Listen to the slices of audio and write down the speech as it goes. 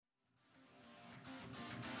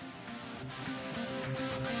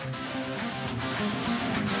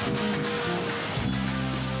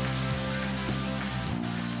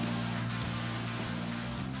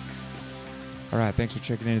right, thanks for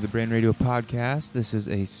checking into the Brain Radio podcast. This is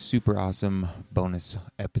a super awesome bonus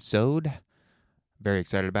episode. Very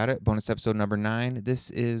excited about it. Bonus episode number 9. This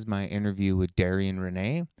is my interview with Darian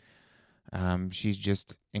Renee. She's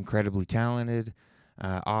just incredibly talented,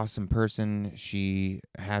 awesome person. She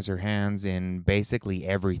has her hands in basically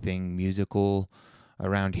everything musical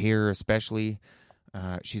around here, especially.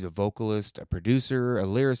 She's a vocalist, a producer, a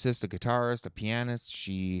lyricist, a guitarist, a pianist.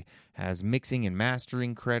 She has mixing and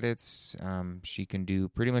mastering credits. She can do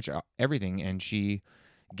pretty much everything, and she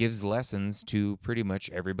gives lessons to pretty much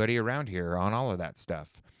everybody around here on all of that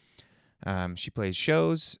stuff. She plays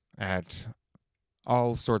shows at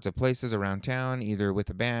all sorts of places around town, either with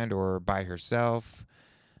a band or by herself.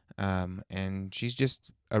 And she's just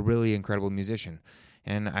a really incredible musician.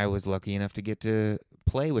 And I was lucky enough to get to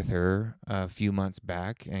play with her a few months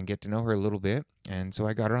back and get to know her a little bit. And so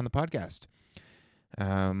I got her on the podcast.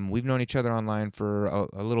 We've known each other online for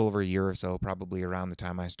a little over a year or so, probably around the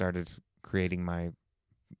time I started creating my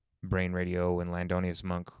Brain Radio and Landonius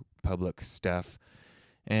Monk public stuff.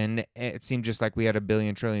 And it seemed just like we had a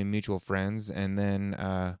billion trillion mutual friends. And then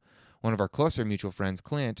one of our closer mutual friends,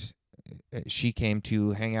 Clint, she came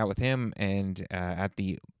to hang out with him and at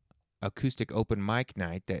the acoustic open mic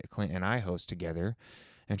night that Clint and I host together.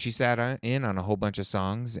 And she sat in on a whole bunch of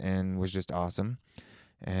songs and was just awesome.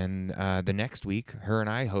 And the next week, her and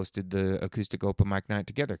I hosted the acoustic open mic night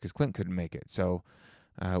together because Clint couldn't make it. So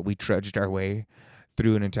we trudged our way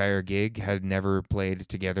through an entire gig, had never played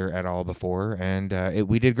together at all before, and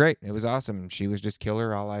we did great. It was awesome. She was just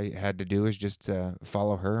killer. All I had to do was just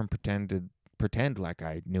follow her and pretend like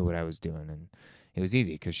I knew what I was doing, and it was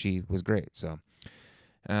easy because she was great. So,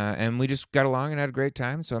 and we just got along and had a great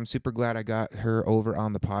time. So I'm super glad I got her over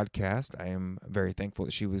on the podcast. I am very thankful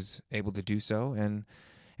that she was able to do so, and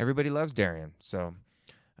everybody loves Darian. So,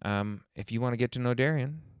 if you want to get to know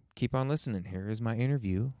Darian, keep on listening. Here is my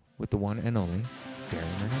interview with the one and only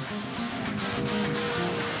Darian Renee.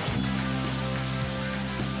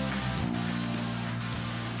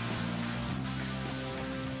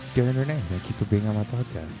 Darian Renee, thank you for being on my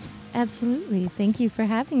podcast. Absolutely. Thank you for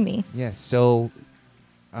having me. Yes, so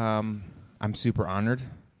I'm super honored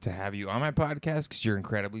to have you on my podcast because you're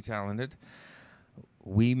incredibly talented.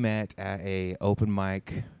 We met at a open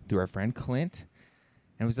mic through our friend Clint.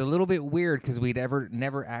 And it was a little bit weird because we'd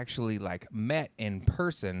never actually met in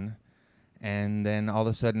person. And then all of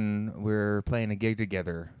a sudden, we're playing a gig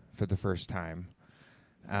together for the first time,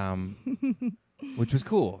 which was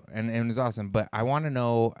cool and it was awesome. But I want to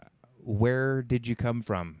know, where did you come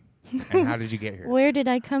from and how did you get here? Where did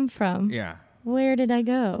I come from? Yeah. Where did I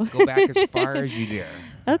go? Go back as far as you dare.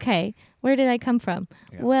 Okay. Where did I come from?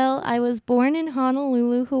 Yeah. Well, I was born in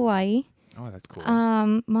Honolulu, Hawaii. Oh, that's cool.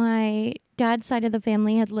 My dad's side of the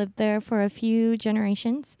family had lived there for a few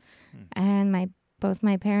generations, and both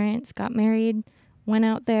my parents got married, went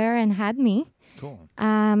out there, and had me. Cool.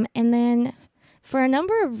 And then, for a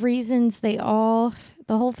number of reasons, the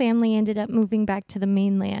whole family ended up moving back to the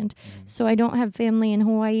mainland. So I don't have family in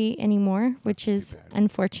Hawaii anymore, which is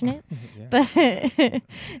unfortunate. But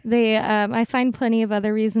I find plenty of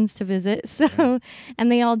other reasons to visit. So,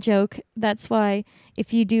 and they all joke. That's why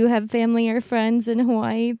if you do have family or friends in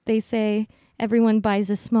Hawaii, they say everyone buys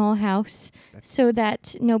a small house so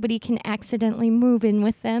that nobody can accidentally move in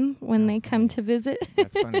with them when they come to visit.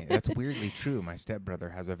 That's funny. That's weirdly true. My stepbrother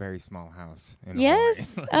has a very small house in Yes.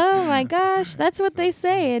 Hawaii. Oh, my gosh. That's what they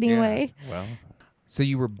say anyway. Yeah. Well, so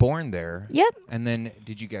you were born there. Yep. And then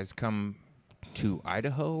did you guys come to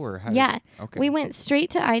Idaho or how? Yeah. Okay. We went straight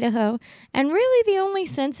to Idaho. And really the only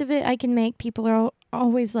sense of it I can make, people are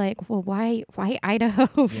always like, well, why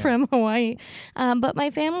Idaho from Hawaii? But my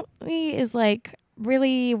family is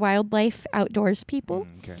really wildlife outdoors people.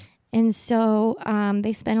 Okay. And so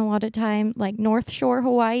they spend a lot of time North Shore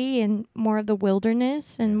Hawaii and more of the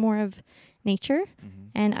wilderness and more of nature.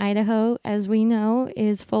 And Idaho, as we know,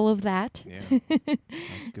 is full of that. Yeah. That's a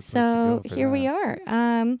good place So to go for here that. we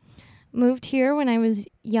are. Moved here when I was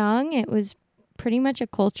young. It was pretty much a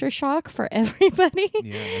culture shock for everybody.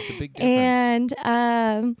 Yeah, that's a big difference.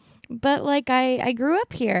 And but I grew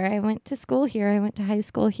up here. I went to school here. I went to high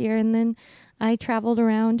school here, and then I traveled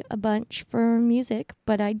around a bunch for music,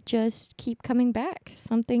 but I just keep coming back.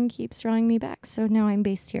 Something keeps drawing me back. So now I'm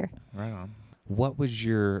based here. Right on. What was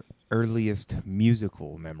your earliest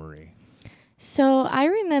musical memory? So I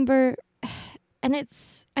remember, and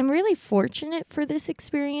I'm really fortunate for this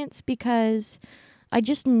experience because I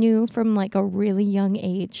just knew from a really young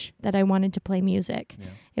age that I wanted to play music. Yeah.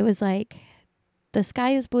 It was the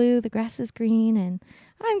sky is blue, the grass is green, and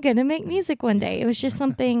I'm going to make music one day. It was just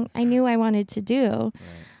something I knew I wanted to do.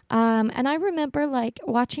 And I remember like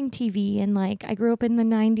watching TV, and like I grew up in the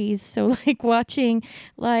 90s. So like watching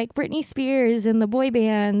like Britney Spears and the boy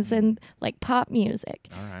bands and like pop music,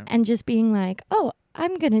 All right. and just being like, oh,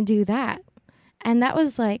 I'm going to do that. And that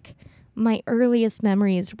was like my earliest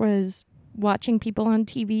memories, was watching people on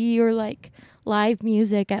TV or like live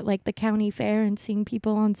music at like the county fair and seeing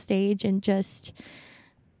people on stage, and just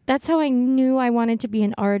that's how I knew I wanted to be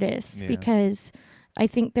an artist. Yeah. Because I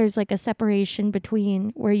think there's like a separation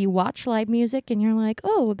between where you watch live music and you're like,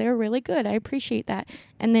 oh, they're really good, I appreciate that,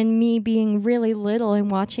 and then me being really little and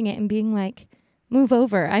watching it and being like, move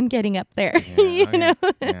over, I'm getting up there. Yeah, you know?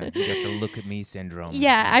 Yeah, you got the look at me syndrome.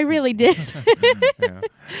 Yeah, I really did. Yeah.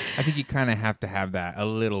 I think you kind of have to have that a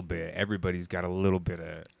little bit. Everybody's got a little bit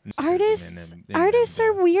of Artists artists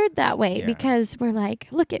are weird that way, Yeah. because we're like,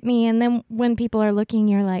 look at me, and then when people are looking,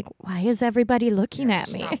 you're like, why is everybody looking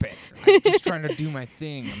at me? Stop it. I'm just trying to do my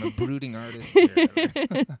thing. I'm a brooding artist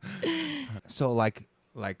here. So like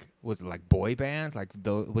was it like boy bands? Like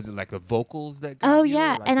was it like the vocals that got Oh you,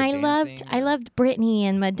 yeah, like and the I dancing, or- loved Britney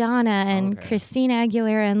and Madonna and Okay. Christina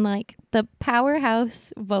Aguilera, and like the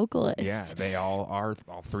powerhouse vocalists. Yeah, they all are.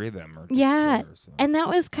 All three of them are. Just Yeah, killers, so. and that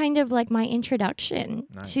was kind of like my introduction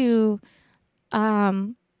Nice. to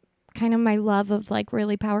kind of my love of like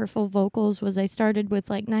really powerful vocals. Was I started with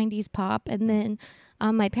like 90s pop, and then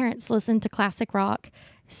my parents listened to classic rock,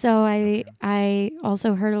 so I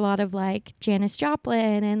also heard a lot of like Janis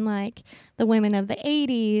Joplin and like the women of the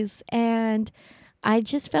 80s, and I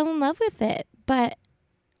just fell in love with it. But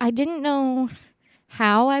I didn't know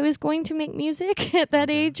how I was going to make music at that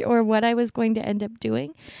Okay. age, or what I was going to end up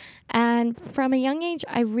doing. And from a young age,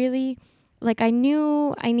 I really, like, I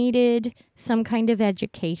knew I needed some kind of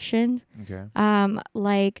education. Okay.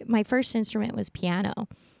 Like, my first instrument was piano.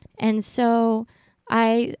 And so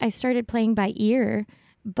I started playing by ear,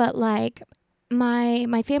 but, like,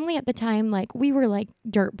 my family at the time, like, we were like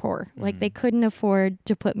dirt poor. Like, they couldn't afford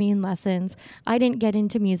to put me in lessons. I didn't get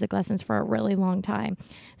into music lessons for a really long time.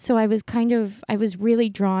 So I was really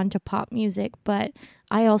drawn to pop music, but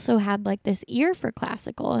I also had like this ear for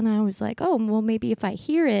classical, and I was like, oh, well, maybe if I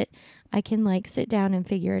hear it, I can like sit down and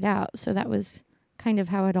figure it out. So that was kind of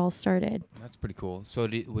how it all started. That's pretty cool. So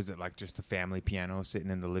was it like just the family piano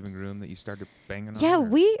sitting in the living room that you started banging on? Yeah, or-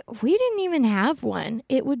 we didn't even have one.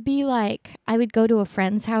 It would be like I would go to a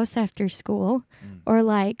friend's house after school, or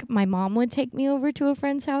like my mom would take me over to a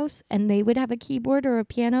friend's house and they would have a keyboard or a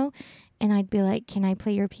piano, and I'd be like, "Can I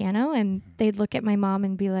play your piano?" And they'd look at my mom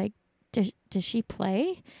and be like, "Does she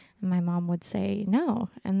play?" And my mom would say, "No."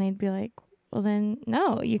 And they'd be like, "Well, then,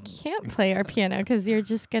 no, you can't play our piano because you're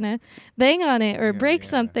just going to bang on it or Yeah, break yeah,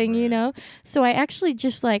 something, you right. know?" So I actually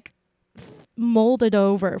just like molded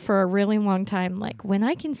over for a really long time. Like, when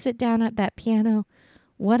I can sit down at that piano,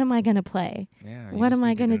 what am I going to play? Yeah. you What just am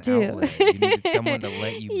I needed gonna an do? outlet. You needed someone to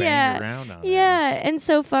let you bang Yeah, around on it. Yeah. And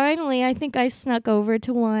so finally, I think I snuck over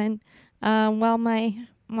to one while my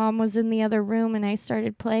mom was in the other room, and I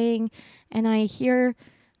started playing, and I hear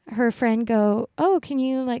her friend go, "Oh, can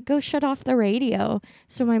you like go shut off the radio?"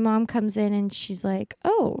 So my mom comes in and she's like,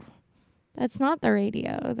 "Oh, that's not the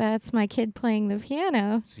radio. That's my kid playing the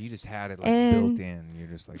piano." So you just had it like And built in. You're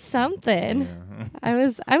just like something. Yeah.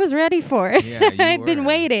 I was ready for it. Yeah, you I'd been were.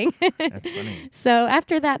 waiting. That's funny. So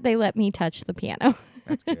after that, they let me touch the piano.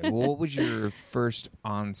 That's good. Well, what was your first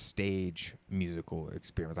on stage musical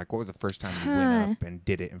experience? Like, what was the first time you went up and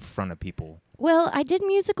did it in front of people? Well, I did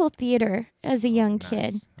musical theater as a young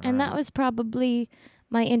kid, nice. and that Alright. was probably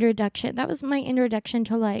my introduction. That was my introduction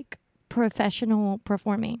to like professional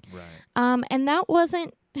performing. Right. And that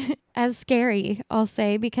wasn't as scary, I'll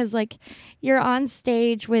say, because like you're on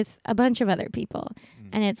stage with a bunch of other people,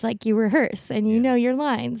 and it's like you rehearse and you Yeah. know your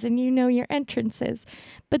lines and you know your entrances.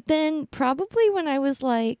 But then probably when I was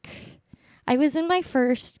in my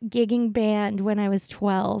first gigging band when I was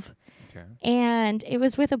 12. Okay. And it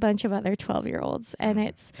was with a bunch of other 12-year-olds, and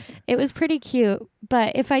it was pretty cute.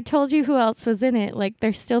 But if I told you who else was in it, like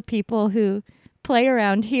there's still people who play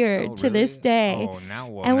around here Oh, to this really? day. Oh, now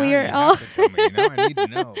what? And now we are you all- have to tell me. Now I need to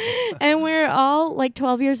know. And we're all like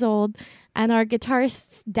 12 years old, and our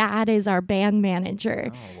guitarist's dad is our band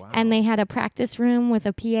manager. Oh, wow. And they had a practice room with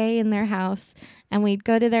a PA in their house, and we'd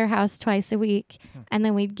go to their house twice a week, and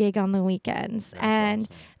then we'd gig on the weekends. That's and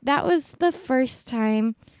awesome. that was the first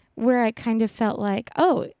time where I kind of felt like,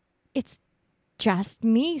 oh, it's just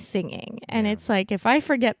me singing. And Yeah. it's like, if I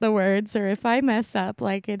forget the words or if I mess up,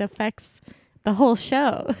 like it affects the whole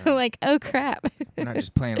show. Right. Like, oh crap. We're not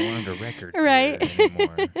just playing along to records here Right.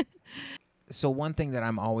 anymore. So one thing that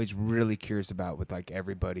I'm always really curious about with like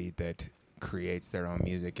everybody that creates their own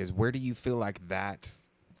music is where do you feel like that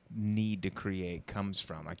need to create comes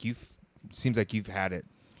from? Like seems like you've had it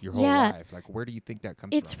your whole Yeah. life. Like, where do you think that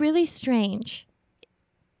comes It's from? really strange.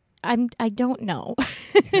 I don't know.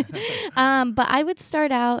 But I would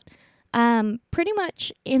start out pretty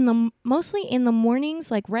much mostly in the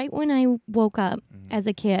mornings, like right when I woke up as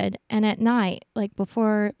a kid, and at night, like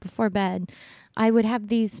before bed, I would have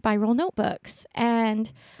these spiral notebooks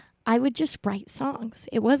and I would just write songs.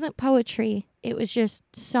 It wasn't poetry. It was just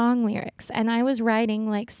song lyrics. And I was writing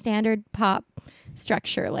like standard pop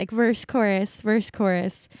structure, like verse, chorus.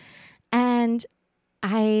 And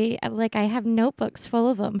I have notebooks full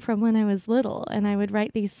of them from when I was little, and I would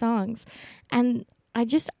write these songs. And I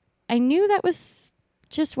knew that was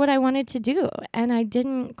just what I wanted to do, and I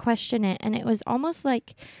didn't question it. And it was almost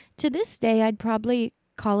like, to this day, I'd probably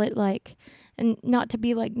call it like, and not to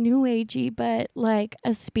be like new agey, but like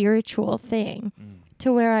a spiritual thing,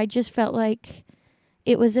 to where I just felt like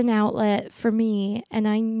it was an outlet for me, and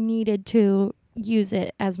I needed to use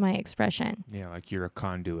it as my expression. Yeah, like you're a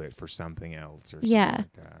conduit for something else or something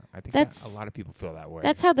like that. I think a lot of people feel that way.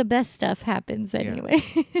 That's how the best stuff happens anyway.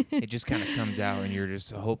 It just kind of comes out and you're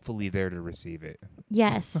just hopefully there to receive it.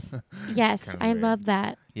 Yes. Yes, I weird. love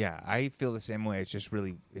that. Yeah, I feel the same way. It's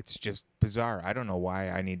just bizarre. I don't know why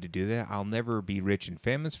I need to do that. I'll never be rich and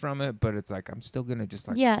famous from it, but it's like I'm still going to just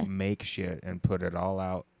like make shit and put it all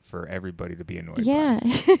out for everybody to be annoyed by.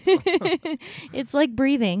 It's like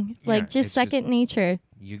breathing, like just second nature.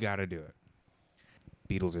 You got to do it.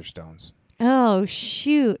 Beatles or Stones? Oh,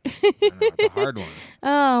 shoot. I know, it's a hard one.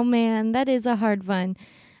 Oh, man, that is a hard one.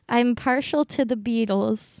 I'm partial to the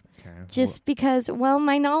Beatles because,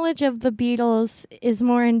 my knowledge of the Beatles is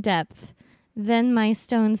more in depth than my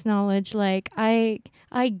Stones knowledge. Like, I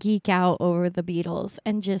geek out over the Beatles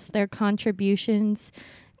and just their contributions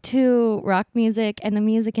to rock music and the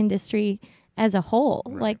music industry as a whole.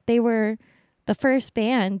 Right. Like, they were the first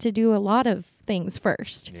band to do a lot of things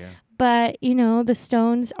first. Yeah. But, the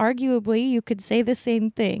Stones, arguably, you could say the same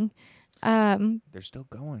thing. They're still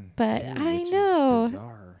going. But too, I which know. is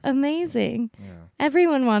bizarre. Amazing. Yeah.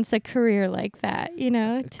 Everyone wants a career like that,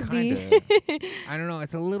 to be. I don't know.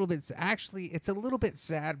 It's a little bit, actually, it's a little bit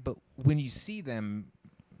sad, but when you see them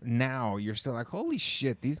now, you're still like, holy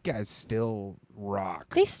shit, these guys still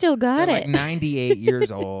rock. They still got They're it. like 98 years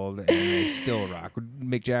old, and they still rock.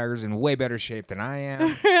 Mick Jagger's in way better shape than I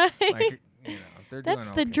am. Right. Like, they're That's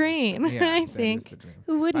doing the okay. dream, Yeah, I that think. is the dream.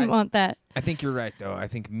 Who wouldn't want that? I think you're right, though. I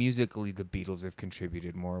think musically, the Beatles have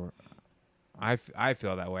contributed more. I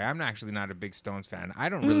feel that way. I'm actually not a big Stones fan. I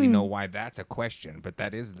don't really know why that's a question, but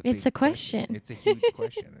that is the It's big a question. It's a huge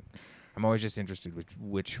question. I'm always just interested with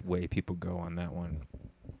which way people go on that one.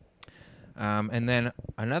 And then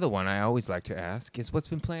another one I always like to ask is, what's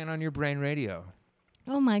been playing on your brain radio?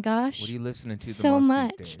 Oh my gosh. What are you listening to so the most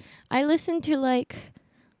much. these days? I listen to like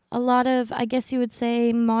a lot of, I guess you would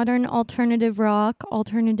say, modern alternative rock,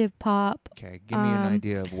 alternative pop. Okay, give me an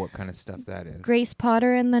idea of what kind of stuff that is. Grace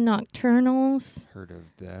Potter and the Nocturnals. Heard of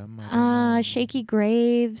them? I don't know. Shaky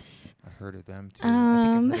Graves. I've heard of them too.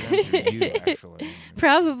 I think I've heard of them through you, actually.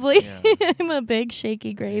 Probably. Yeah. I'm a big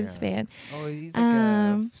Shaky Graves fan. Oh, he's like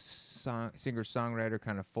a singer-songwriter,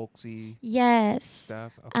 kind of folksy Yes.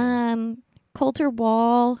 stuff. Okay. Coulter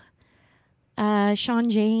Wall, Sean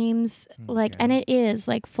James, and it is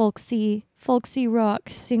like folksy rock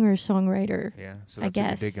singer-songwriter. Yeah, so I that's what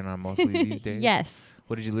guess. you're digging on mostly these days? Yes.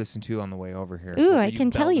 What did you listen to on the way over here? Ooh, What were I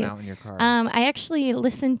can tell belting you. Out in your car? I actually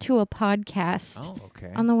listened to a podcast Oh,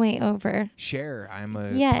 okay. on the way over. Share. I'm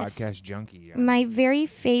a Yes. podcast junkie. My very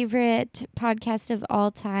favorite podcast of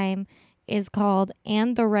all time is called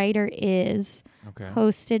And the Writer Is, Okay.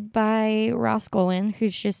 hosted by Ross Golan,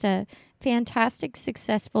 who's just a fantastic,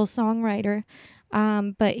 successful songwriter.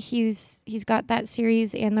 But he's got that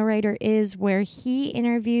series, And the Writer Is, where he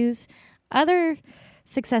interviews other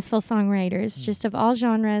successful songwriters, just of all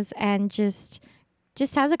genres, and just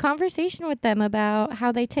has a conversation with them about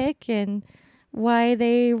how they tick and why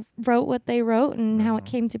they wrote what they wrote and how it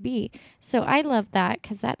came to be. So I love that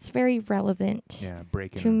because that's very relevant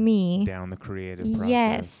breaking to me. down the creative process.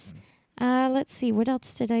 Yes. Let's see. What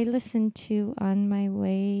else did I listen to on my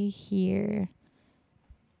way here?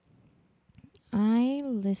 I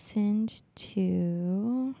listened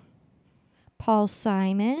to Paul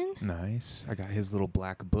Simon. Nice. I got his little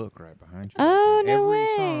black book right behind you. Oh, right there. no Every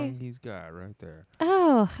way. song he's got right there.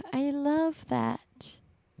 Oh, I love that.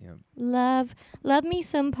 Yep. Love me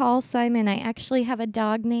some Paul Simon. I actually have a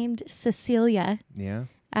dog named Cecilia Yeah.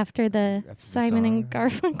 after the After the Simon and song?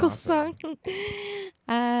 Garfunkel Awesome.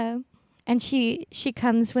 song. And she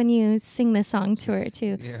comes when you sing the song to her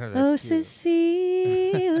too. Yeah, that's Oh, cute.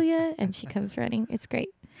 Cecilia. And she comes running. It's great.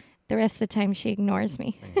 The rest of the time, she ignores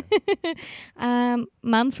me.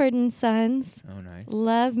 Mumford and Sons. Oh, nice.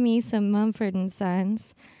 Love me some Mumford and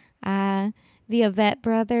Sons. The Avett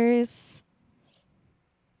Brothers.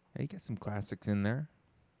 Hey, you got some classics in there.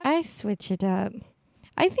 I switch it up.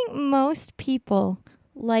 I think most people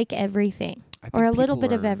like everything or a little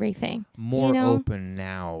bit of everything. More open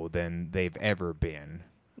now than they've ever been.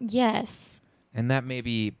 Yes. And that may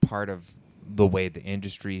be part of the way the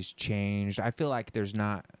industry's changed. I feel like there's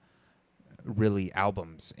not really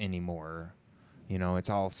albums anymore. You know, it's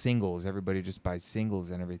all singles. Everybody just buys singles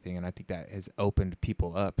and everything. And I think that has opened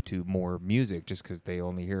people up to more music just because they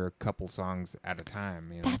only hear a couple songs at a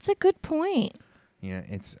time. You know? That's a good point. Yeah,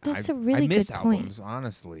 That's a really good point. I miss albums,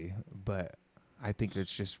 honestly, but I think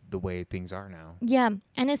it's just the way things are now. Yeah,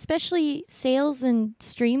 and especially sales and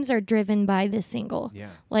streams are driven by the single. Yeah.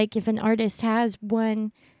 Like if an artist has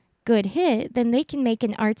one good hit, then they can make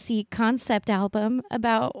an artsy concept album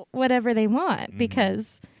about whatever they want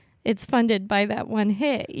because it's funded by that one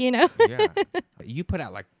hit, you know? Yeah. You put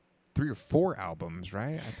out like 3 or 4 albums,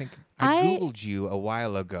 right? I think I Googled you a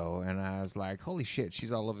while ago and I was like, holy shit,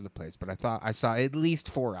 she's all over the place. But I thought I saw at least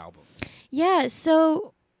 4 albums. Yeah,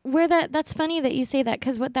 so that's funny that you say that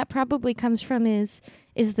because what that probably comes from is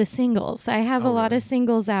the singles. I have a lot of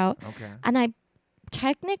singles out. Okay. And I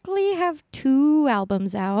technically have 2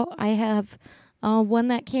 albums out. I have one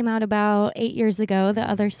that came out about 8 years ago, The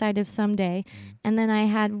Other Side of Someday. And then I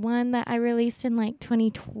had one that I released in like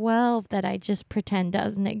 2012 that I just pretend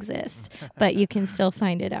doesn't exist. But you can still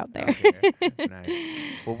find it out there. Okay.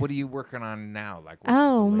 Nice. Well, what are you working on now? Like,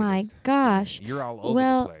 oh, my gosh. You're all over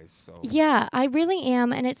the place. So. Yeah, I really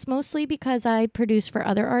am. And it's mostly because I produce for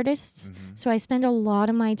other artists. So I spend a lot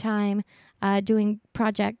of my time doing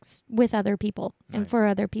projects with other people and for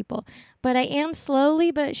other people. But I am slowly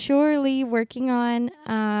but surely working on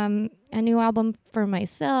a new album for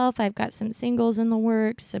myself. I've got some singles in the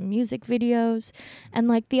works, some music videos. And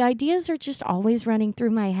like the ideas are just always running through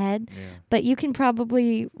my head. Yeah. But you can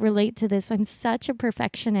probably relate to this. I'm such a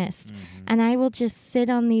perfectionist. And I will just sit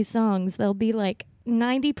on these songs. They'll be like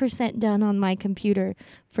 90% done on my computer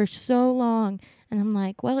for so long. And I'm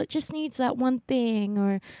like, well, it just needs that one thing,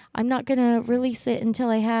 or I'm not going to release it until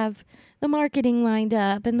I have the marketing lined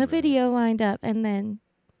up and the video lined up. And then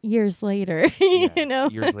years later, you know?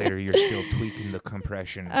 Years later, you're still tweaking the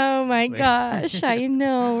compression. Oh, my gosh. I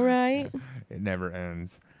know, right? It never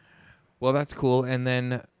ends. Well, that's cool. And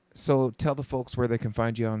then, so tell the folks where they can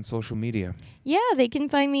find you on social media. Yeah, they can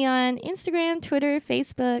find me on Instagram, Twitter,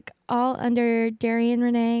 Facebook, all under Darian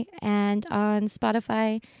Renee, and on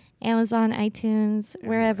Spotify, Amazon, iTunes,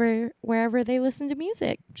 wherever they listen to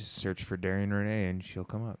music. Just search for Darian Renee and she'll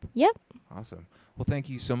come up. Yep. Awesome. Well, thank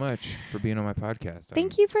you so much for being on my podcast.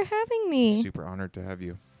 Thank you for having me. Super honored to have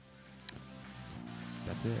you.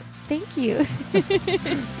 That's it. Thank you.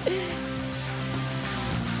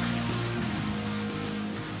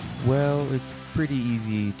 Well, it's pretty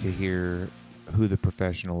easy to hear who the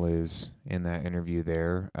professional is in that interview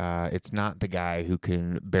there. It's not the guy who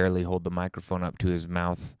can barely hold the microphone up to his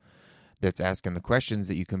mouth that's asking the questions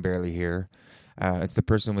that you can barely hear. It's the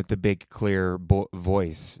person with the big, clear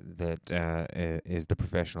voice that is the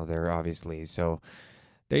professional there, obviously. So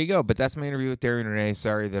there you go. But that's my interview with Darian Renee.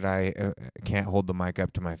 Sorry that I can't hold the mic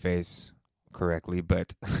up to my face correctly,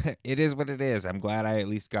 but it is what it is. I'm glad I at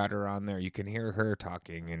least got her on there. You can hear her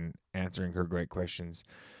talking and answering her great questions.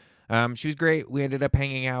 She was great. We ended up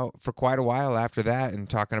hanging out for quite a while after that and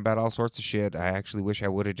talking about all sorts of shit. I actually wish I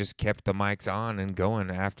would have just kept the mics on and going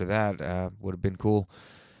after that. Would have been cool.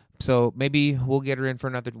 So maybe we'll get her in for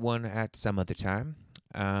another one at some other time.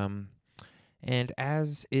 And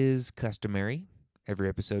as is customary, every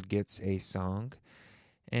episode gets a song.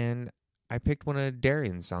 And I picked one of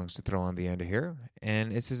Darian's songs to throw on the end of here.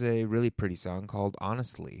 And this is a really pretty song called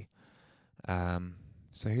Honestly.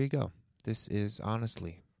 So here you go. This is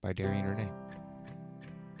Honestly by Darian Renee.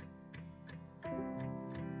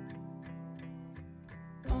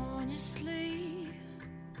 Honestly,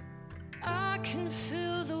 I can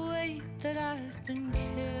feel the weight that I've been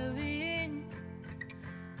carrying.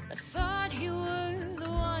 I thought you were the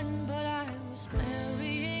one, but I was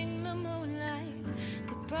marrying the moonlight,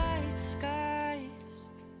 the bright skies,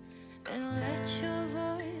 and let your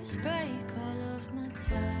voice break all of my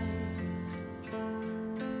ties.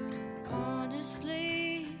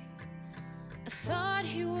 Honestly, I thought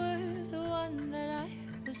you were the one that I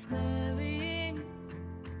was marrying.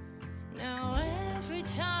 Now every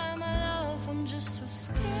time I love, I'm just so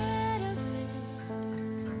scared of it.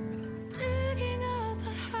 Digging up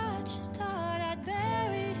a heart you thought I'd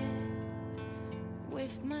buried it.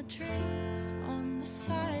 With my dreams on the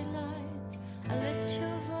sidelines, I let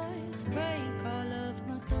your voice tears break all of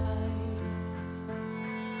my ties.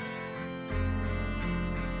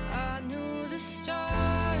 I knew the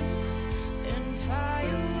stars and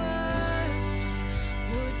fireworks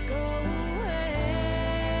would go away,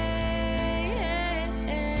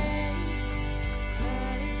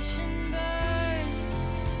 crash and burn,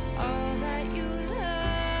 all that you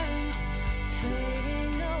learned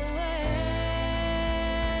fading away.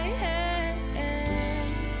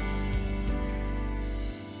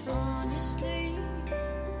 Honestly,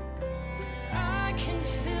 I can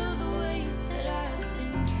feel the weight that I've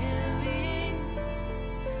been carrying.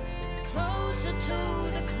 Closer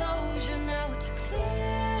to the closure, now it's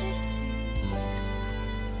clear to see.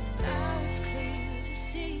 Now it's clear to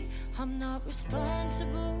see I'm not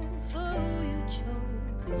responsible for who you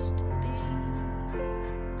chose to be.